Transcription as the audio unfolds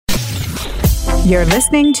You're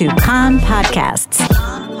listening to Kan Podcasts.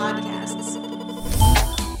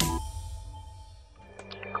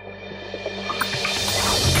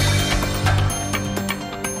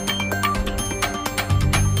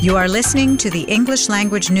 You are listening to the English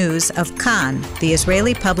language news of Kan, the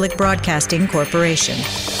Israeli Public Broadcasting Corporation.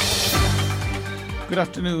 Good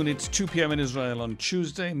afternoon. It's 2 p.m. in Israel on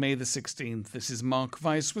Tuesday, May the 16th. This is Mark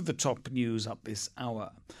Weiss with the top news up this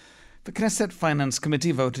hour. The Knesset Finance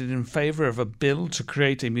Committee voted in favour of a bill to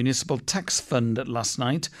create a municipal tax fund last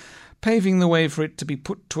night, paving the way for it to be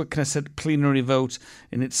put to a Knesset plenary vote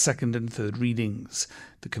in its second and third readings.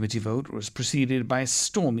 The committee vote was preceded by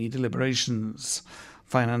stormy deliberations.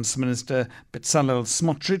 Finance Minister Bezalel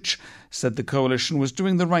Smotrich said the coalition was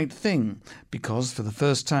doing the right thing because, for the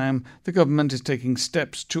first time, the government is taking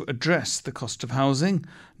steps to address the cost of housing,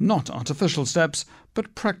 not artificial steps,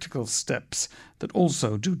 but practical steps that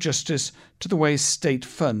also do justice to the way state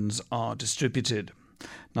funds are distributed.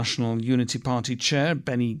 National Unity Party Chair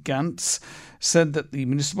Benny Gantz said that the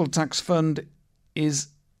Municipal Tax Fund is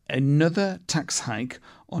another tax hike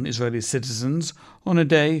on Israeli citizens on a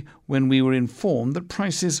day when we were informed that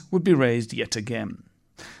prices would be raised yet again.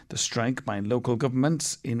 The strike by local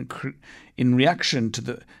governments in reaction to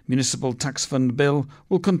the Municipal Tax Fund bill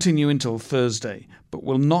will continue until Thursday, but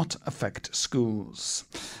will not affect schools.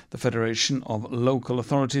 The Federation of Local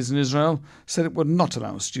Authorities in Israel said it would not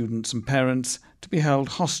allow students and parents to be held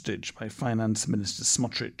hostage by Finance Minister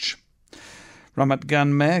Smotrich. Ramat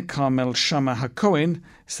Gan Mayor Carmel Shama HaKohen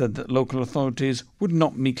said that local authorities would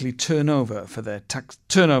not meekly turn over their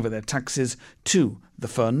taxes to the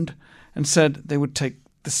fund, and said they would take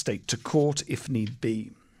the state to court if need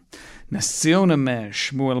be. Nes Ziona Mayor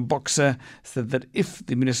Shmuel Boxer said that if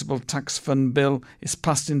the Municipal Tax Fund bill is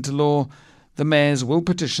passed into law, the mayors will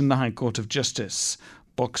petition the High Court of Justice.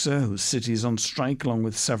 Boxer, whose city is on strike along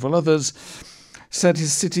with several others, said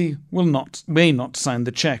his city may not sign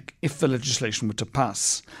the cheque if the legislation were to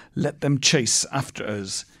pass. Let them chase after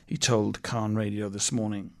us, he told Kan Radio this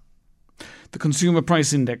morning. The Consumer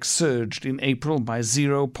Price Index surged in April by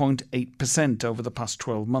 0.8% over the past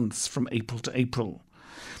 12 months from April to April.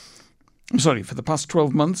 For the past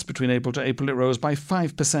 12 months, between April to April, it rose by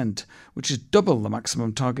 5%, which is double the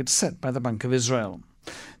maximum target set by the Bank of Israel.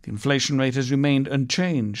 The inflation rate has remained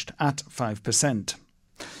unchanged at 5%.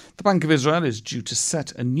 The Bank of Israel is due to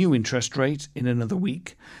set a new interest rate in another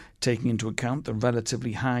week, taking into account the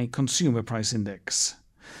relatively high Consumer Price Index.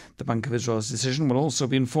 The Bank of Israel's decision will also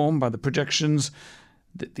be informed by the projections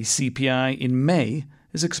that the CPI in May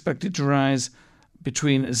is expected to rise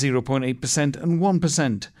between 0.8% and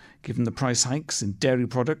 1%, given the price hikes in dairy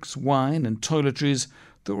products, wine and toiletries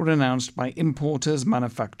that were announced by importers,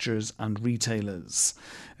 manufacturers and retailers.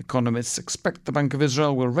 Economists expect the Bank of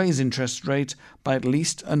Israel will raise interest rate by at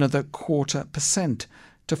least another 0.25%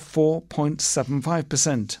 to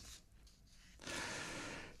 4.75%.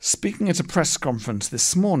 Speaking at a press conference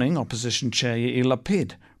this morning, Opposition Chair Yair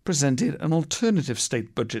Lapid presented an alternative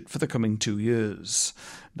state budget for the coming 2 years.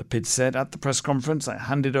 Lapid said at the press conference, "I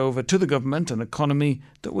handed over to the government an economy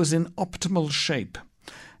that was in optimal shape.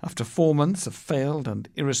 After 4 months of failed and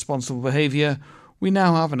irresponsible behaviour, we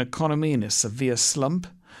now have an economy in a severe slump,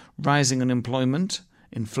 rising unemployment,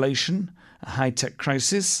 inflation, a high-tech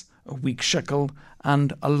crisis, a weak shekel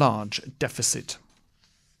and a large deficit."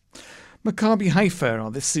 Maccabi Haifa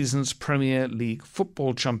are this season's Premier League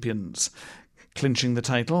football champions, clinching the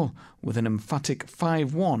title with an emphatic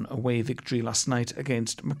 5-1 away victory last night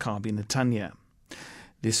against Maccabi Netanya.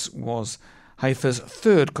 This was Haifa's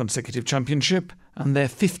third consecutive championship and their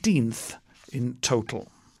 15th in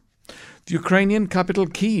total. The Ukrainian capital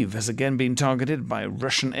Kyiv has again been targeted by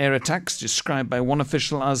Russian air attacks described by one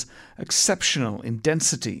official as exceptional in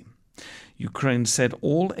density. Ukraine said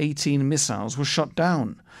all 18 missiles were shot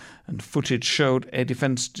down, and footage showed air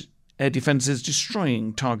defences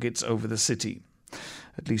destroying targets over the city.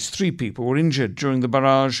 At least 3 people were injured during the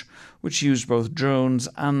barrage, which used both drones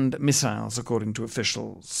and missiles, according to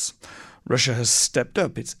officials. Russia has stepped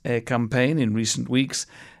up its air campaign in recent weeks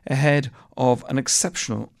ahead of an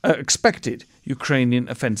expected Ukrainian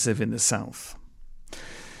offensive in the south.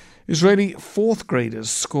 Israeli 4th graders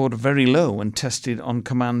scored very low when tested on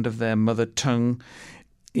command of their mother tongue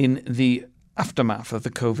in the aftermath of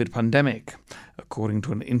the COVID pandemic. According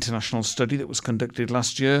to an international study that was conducted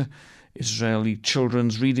last year, Israeli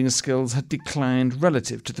children's reading skills had declined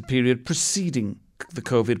relative to the period preceding the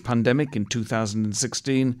COVID pandemic in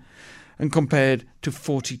 2016 and compared to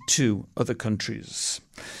 42 other countries.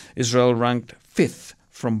 Israel ranked 5th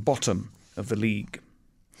from bottom of the league.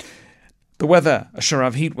 The weather, a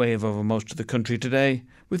Sharav heat wave over most of the country today,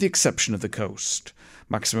 with the exception of the coast.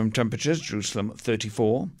 Maximum temperatures, Jerusalem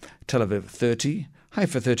 34, Tel Aviv 30,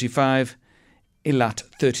 Haifa 35, Eilat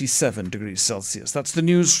 37 degrees Celsius. That's the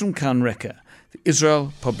news from Kan Reka, the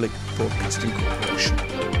Israel Public Broadcasting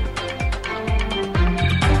Corporation.